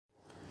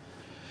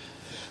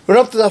We're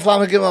up to Daf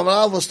Lamed Gimel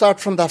Amal. We'll start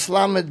from Daf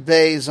Lamed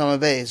Beis on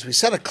Beis. We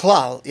said a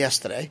klal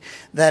yesterday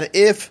that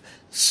if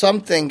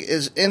something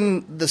is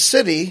in the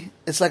city,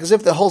 it's like as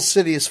if the whole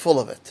city is full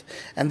of it,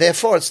 and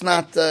therefore it's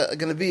not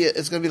going to be.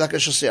 It's going to be like a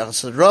shasiach.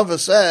 So Rava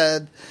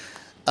said,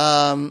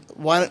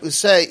 why don't we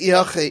say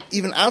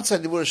even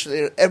outside the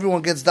Buddha,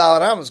 everyone gets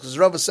daled amas, because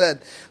Rava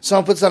said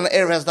someone puts on the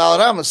air has daled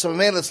amas, so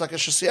maybe it's like a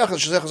shasiach, and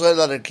shasiach is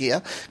already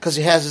daled because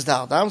he has his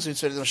daled amas.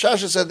 So the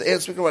Mashasha said the air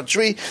speaking about a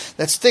tree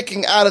that's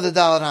sticking out of the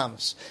daled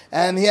amas,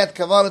 and he had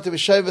kavanah to be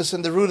shavus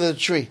in the root of the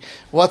tree.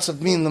 What's it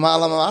mean the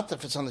ma'alam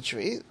if it's on the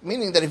tree?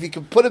 Meaning that if you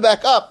can put it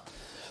back up,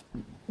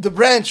 the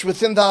branch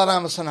within daled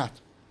amas or not.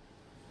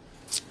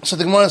 So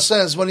the Gemara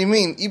says, what do you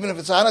mean? Even if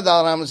it's on a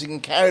daled amas, you can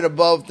carry it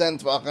above 10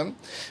 tvachim.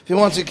 If you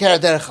want to carry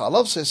it derech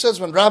halav, so it says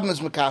when Rabbim is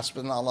mekasper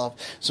in halav,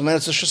 so when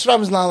it's a shusrab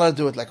is not allowed to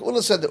do it. Like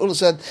Ula said,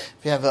 if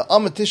you have a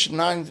amatish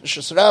 9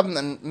 shusrab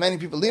and many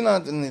people lean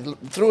on it and they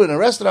threw it in a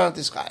restaurant,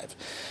 it's chayiv.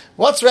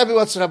 What's Rabbi,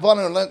 what's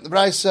Rabbanan, the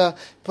Braisa,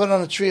 put it on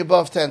a tree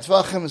above 10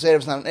 tvachim, his Erev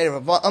is not an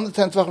Erev. Under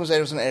 10 tvachim, his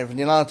Erev is an Erev, and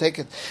you're allowed to take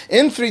it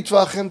in 3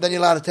 tvachim, then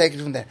you're allowed to take it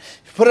from there.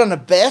 If you put it on a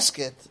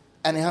basket,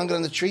 and he hung it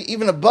on the tree,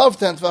 even above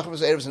 10 tvachim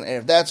is Erev and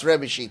Erev. That's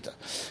Rebbe Shita.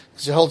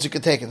 Because he holds you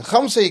could take it. The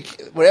Chum say,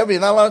 wherever you're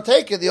not allowed to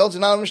take it, he holds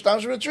you not on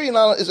Mishtam from a tree, is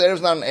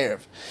Erev not an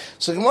Erev.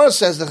 So Gemara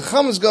says, the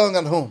Chum is going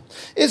on whom?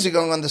 Is he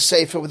going on the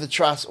sefer with the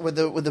truss, with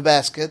the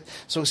basket?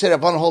 So we say,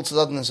 Rabban holds it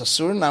as a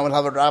sur. Now we'll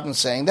have a Rabbin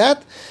saying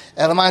that.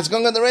 Elamai is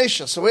going on the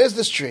Reisha. So where's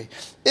this tree?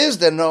 Is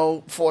there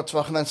no 4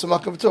 tvachim and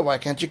Samakam too? Why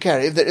can't you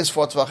carry? If there is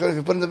 4 tvachim, if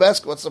you put it in the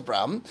basket, what's the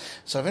problem?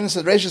 So Ravina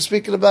said, Reisha is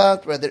speaking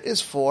about where there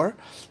is 4.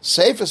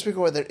 Sefer is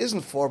speaking where there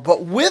isn't 4.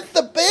 But with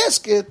the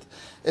basket,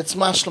 it's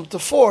mashlam to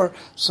 4.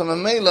 So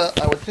Mamela,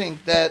 I would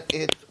think that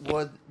it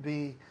would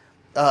be,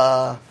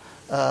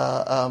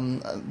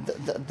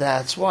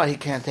 that's why he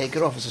can't take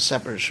it off. It's a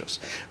separate issue.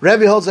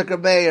 Rebbe holds like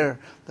Rabbi Meir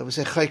that we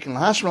say chaykin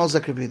lahashim, holds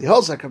like Rabbi. He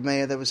holds like Rabbi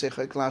Meir that we say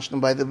chaykin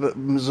lahashim by the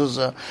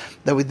mezuzah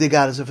that we dig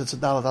out as if it's a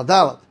dalat al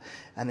dalat.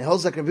 And he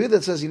holds like Rabbi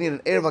that says you need an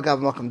erev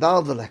agav makam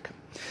dalat v'lekem.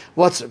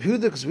 What's Rabbi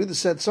Yehuda? Because Rabbi Yehuda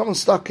said someone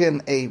stuck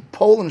in a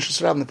pole in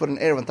Shusrab and they put an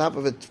erev on top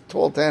of it,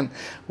 tall 10,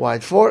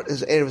 wide 4,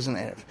 his erev is an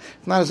erev.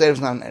 If not, his erev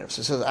is not an erev.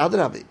 So he says,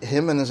 Adrabi,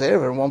 him and his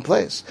erev are in one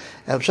place.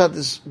 And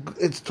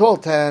it's tall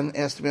 10, it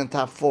has to be on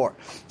top 4.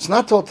 It's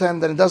not tall 10,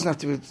 then it doesn't have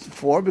to be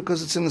 4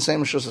 because it's in the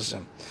same Rishus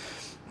Hashem.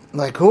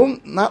 Like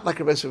whom? Not like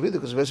Rabbi Yehuda,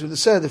 because Rabbi Yehuda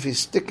said if he's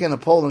sticking a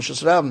pole in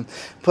Shusrab,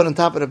 put on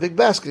top of a big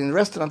basket and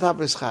rest it on top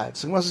of his chayiv.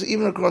 So Gemara says,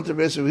 even according to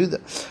Rabbi Yehuda,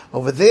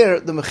 over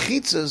there the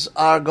mechitzas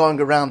are going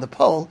around the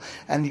pole,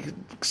 and you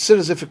sit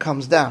as if it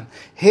comes down.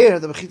 Here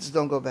the mechitzas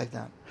don't go back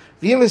down.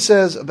 Yima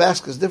says a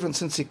basket is different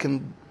since he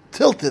can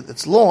tilt it.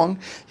 It's long.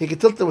 He can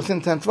tilt it within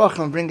 10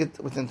 tvachim and bring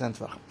it within 10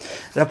 tvachim.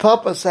 Rav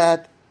Papa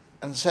said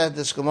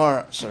this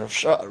Gemara. Sort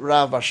of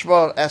Rav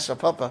Bashvar asked Rav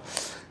Papa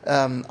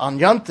on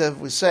Yom Tov.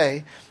 We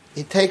say,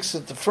 he takes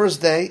it the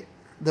first day,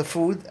 the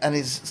food, and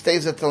he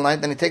stays there till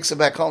night, then he takes it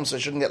back home so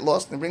he shouldn't get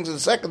lost, and he brings it the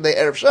second day,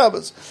 Erev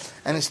Shabbos,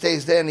 and he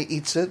stays there and he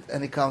eats it,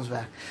 and he comes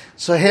back.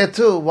 So here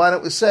too, why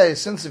don't we say,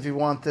 since if he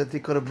wanted, he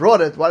could have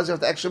brought it, why does he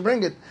have to actually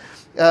bring it?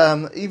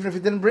 Even if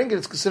he didn't bring it,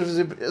 it's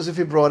considered as if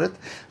he brought it.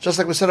 Just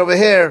like we said over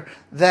here,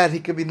 that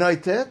he could be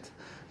knighted.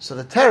 So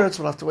the teretz,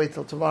 we'll have to wait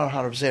till tomorrow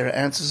how Rav Zera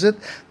answers it.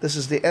 This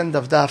is the end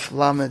of Daf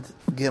Lamed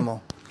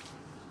Gimel.